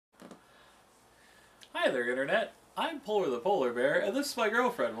Hi there, Internet. I'm Polar the Polar Bear, and this is my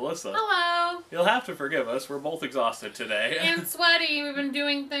girlfriend, Melissa. Hello. You'll have to forgive us, we're both exhausted today. And sweaty, we've been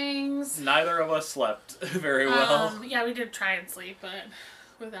doing things. Neither of us slept very well. Yeah, we did try and sleep, but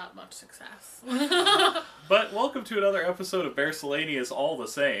without much success. But welcome to another episode of Bearcellaneous all the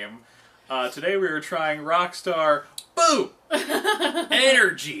same. Today we are trying Rockstar, boom!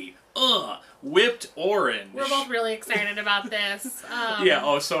 Energy, whipped orange. We're both really excited about this.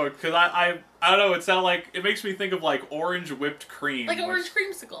 Because I don't know, it sounded like, it makes me think of like orange whipped cream. Like an orange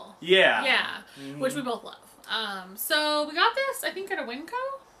creamsicle. Yeah. Yeah, which we both love. So we got this, I think, at a Winco?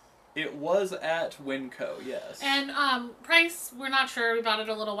 It was at Winco, yes. And price, we're not sure. We bought it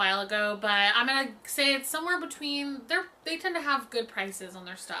a little while ago, but I'm gonna say it's somewhere between. They tend to have good prices on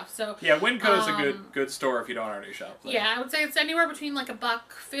their stuff. So yeah, Winco's a good store if you don't already shop there. Yeah, I would say it's anywhere between like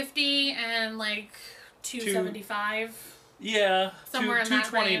 $1.50 and like $2.75. Yeah, somewhere in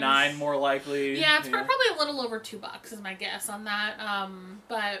that range. $2.29 more likely. Yeah, it's probably a little over $2 is my guess on that.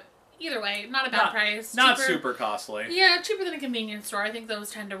 But either way, not a bad price. Not super costly. Yeah, cheaper than a convenience store. I think those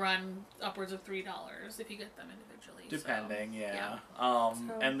tend to run upwards of $3 if you get them individually. Depending, yeah.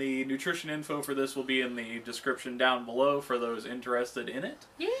 And the nutrition info for this will be in the description down below for those interested in it.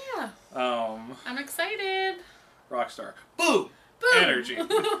 Yeah. I'm excited. Rockstar. Boom! Boom! Energy.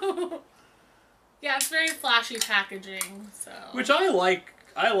 Yeah, it's very flashy packaging, so. Which I like.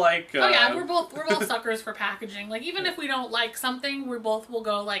 Oh yeah, we're both suckers for packaging. Like, even if we don't like something, we both will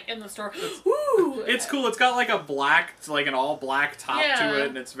go like in the store. Ooh, it's cool. It's got like an all black top to it,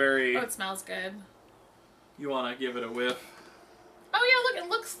 and it's very. Oh, it smells good. You want to give it a whiff? Oh yeah, look, it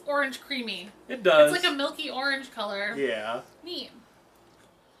looks orange creamy. It does. It's like a milky orange color. Yeah. Neat.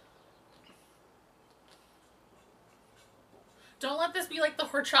 Don't let this be like the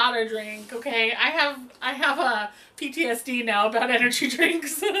horchata drink, okay? I have a PTSD now about energy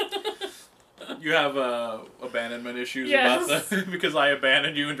drinks. You have abandonment issues yes. about that because I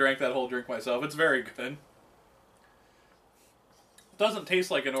abandoned you and drank that whole drink myself. It's very good. It doesn't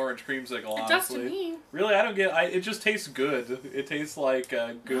taste like an orange creamsicle, honestly. It does to me. Really, I don't get. It just tastes good. It tastes like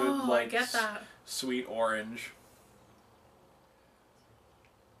a good, I get that. Sweet orange.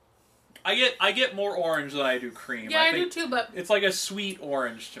 I get more orange than I do cream. Yeah, I do too, but it's like a sweet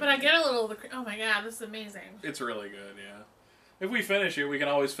orange to me. But I get a little of the cream. Oh my god, this is amazing. It's really good, yeah. If we finish it, we can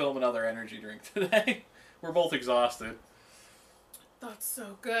always film another energy drink today. We're both exhausted. That's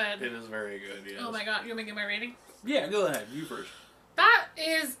so good. It is very good, yes. Oh my god, you want me to give my rating? Yeah, go ahead. You first. That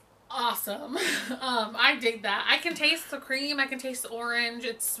is awesome. I dig that. I can taste the cream. I can taste the orange.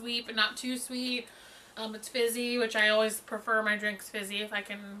 It's sweet, but not too sweet. It's fizzy, which I always prefer my drinks fizzy if I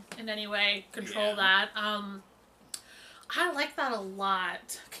can in any way control that. I like that a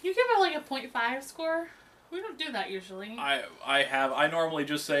lot. Can you give it like a 0.5 score? We don't do that usually. I normally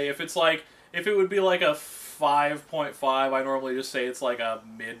just say if it would be like a 5.5, I normally just say it's like a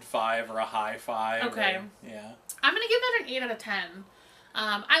mid 5 or a high 5. Okay. Yeah. I'm gonna give that an 8 out of 10.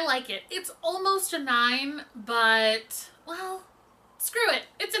 I like it. It's almost a 9, but well, screw it.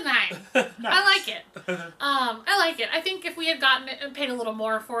 It's a 9. Nice. I like it. I like it. I think if we had gotten it and paid a little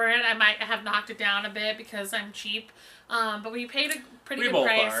more for it, I might have knocked it down a bit because I'm cheap. But we paid a pretty good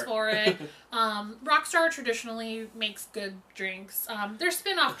price for it. Rockstar traditionally makes good drinks. Their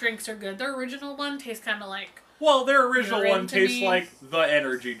spin-off drinks are good. Their original one tastes kind of like... Well, their original one tastes like the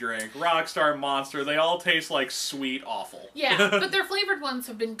energy drink. Rockstar, Monster, they all taste like sweet awful. Yeah, but their flavored ones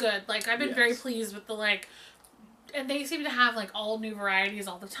have been good. Like, I've been very pleased with the, like... And they seem to have, like, all new varieties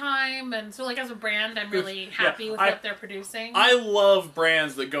all the time. And so, like, as a brand, I'm really happy with what they're producing. I love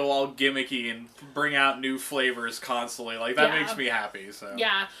brands that go all gimmicky and bring out new flavors constantly. Like, that makes me happy, so.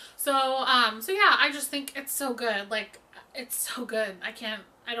 Yeah. So yeah, I just think it's so good. Like, it's so good.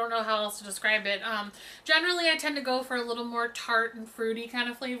 I don't know how else to describe it. Generally, I tend to go for a little more tart and fruity kind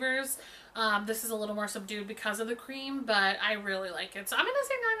of flavors. This is a little more subdued because of the cream, but I really like it. So I'm going to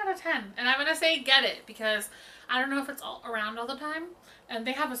say 9 out of 10. And I'm going to say get it because I don't know if it's around all the time. And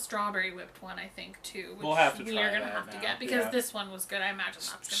they have a strawberry whipped one, I think, too. Which we'll have to try we are going to have to get because this one was good. I imagine that's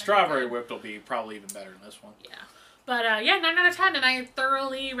going to be strawberry good. whipped will be probably even better than this one. Yeah. But yeah, 9 out of 10. And I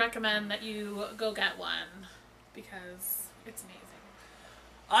thoroughly recommend that you go get one because it's amazing.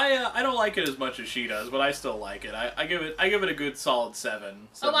 I don't like it as much as she does, but I still like it. I give it a good solid 7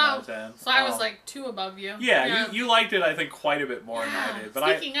 out of 10. So I was like 2 above you. Yeah. You liked it, I think, quite a bit more than I did.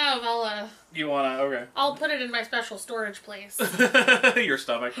 But Speaking of, you wanna okay? I'll put it in my special storage place. Your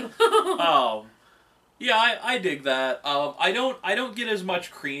stomach. Yeah, I dig that. I don't get as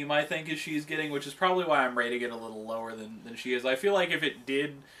much cream, I think, as she's getting, which is probably why I'm rating it a little lower than she is. I feel like if it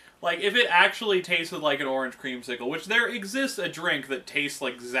did Like, if it actually tasted like an orange creamsicle, which there exists a drink that tastes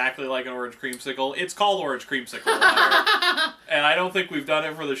like exactly like an orange creamsicle, it's called orange creamsicle water. And I don't think we've done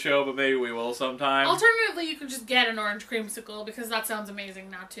it for the show, but maybe we will sometime. Alternatively, you could just get an orange creamsicle, because that sounds amazing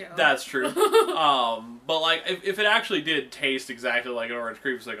now, too. That's true. But, like, if it actually did taste exactly like an orange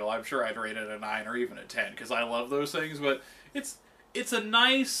creamsicle, I'm sure I'd rate it a 9 or even a 10, because I love those things, but it's a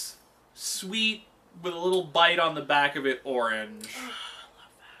nice, sweet, with a little bite on the back of it, orange.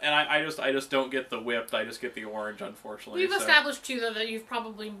 And I just don't get the whipped. I just get the orange, unfortunately. We've established too, though, that you've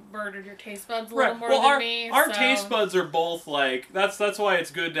probably murdered your taste buds a little more than me. Our taste buds are both like that's why it's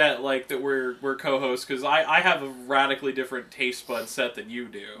good that we're co-hosts, because I have a radically different taste bud set than you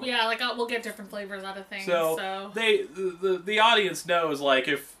do. Yeah, like we'll get different flavors out of things. So the audience knows, like,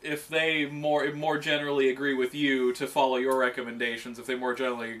 if they more generally agree with you to follow your recommendations, if they more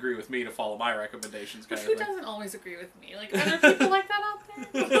generally agree with me to follow my recommendations, kind of thing. Who doesn't always agree with me? Like, are there people like that out there?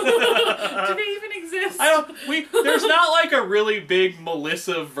 Do they even exist? There's not like a really big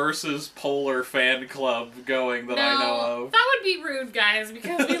Melissa versus Polar fan club going that I know of. That would be rude, guys,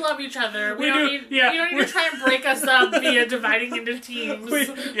 because we love each other. We don't need to try and break us up via dividing into teams. We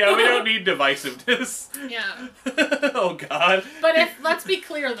don't need divisiveness. Yeah. Oh, God. But let's be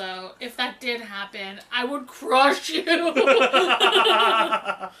clear, though, if that did happen, I would crush you.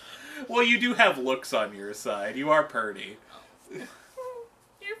 Well, you do have looks on your side. You are purty.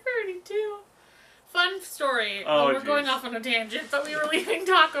 You're pretty too. Fun story. Oh, we're going off on a tangent, but we were leaving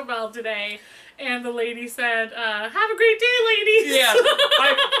Taco Bell today, and the lady said, "Have a great day, ladies." Yeah,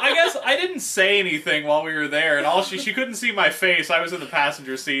 I guess I didn't say anything while we were there, and she couldn't see my face. I was in the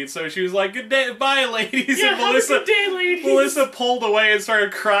passenger seat, so she was like, "Good day, bye, ladies." Yeah, and Melissa, have a good day, ladies. Melissa pulled away and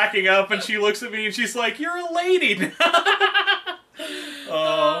started cracking up, and she looks at me and she's like, "You're a lady now."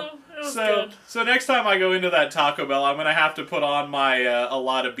 So next time I go into that Taco Bell, I'm gonna have to put on my a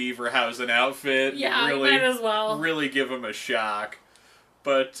lot of Beaverhausen outfit. Yeah, really, you might as well. Really give him a shock.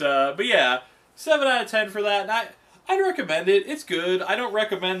 But yeah, 7 out of 10 for that. And I'd recommend it. It's good. I don't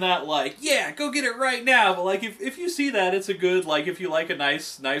recommend that like, yeah, go get it right now. But like, if you see that, it's a good, like, if you like a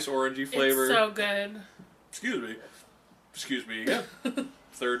nice orangey flavor. It's so good. Excuse me again.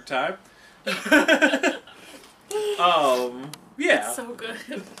 Third time. Yeah. It's so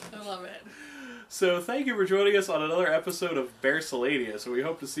good. I love it. So thank you for joining us on another episode of Bearcellaneous, and we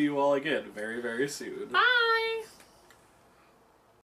hope to see you all again very, very soon. Bye!